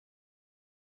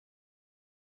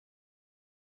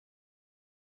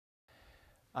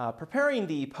Preparing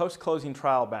the post-closing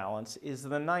trial balance is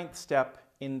the 9th step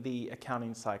in the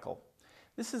accounting cycle.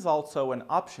 This is also an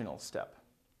optional step.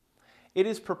 It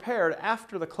is prepared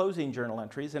after the closing journal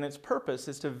entries, and its purpose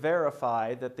is to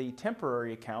verify that the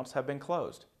temporary accounts have been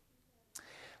closed.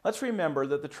 Let's remember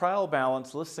that the trial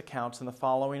balance lists accounts in the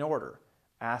following order: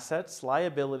 assets,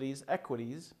 liabilities,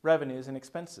 equities, revenues, and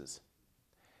expenses.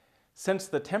 Since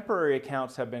the temporary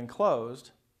accounts have been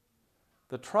closed,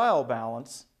 the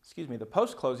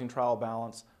post-closing trial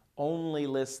balance only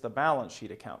lists the balance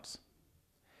sheet accounts.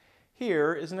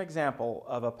 Here is an example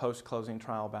of a post-closing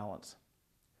trial balance.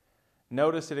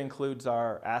 Notice it includes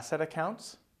our asset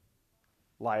accounts,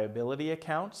 liability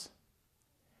accounts,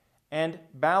 and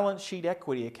balance sheet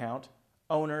equity account,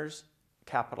 owner's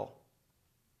capital.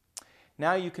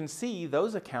 Now you can see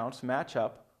those accounts match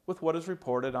up with what is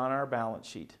reported on our balance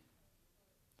sheet.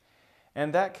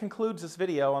 And that concludes this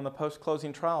video on the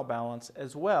post-closing trial balance,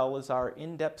 as well as our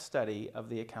in-depth study of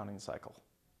the accounting cycle.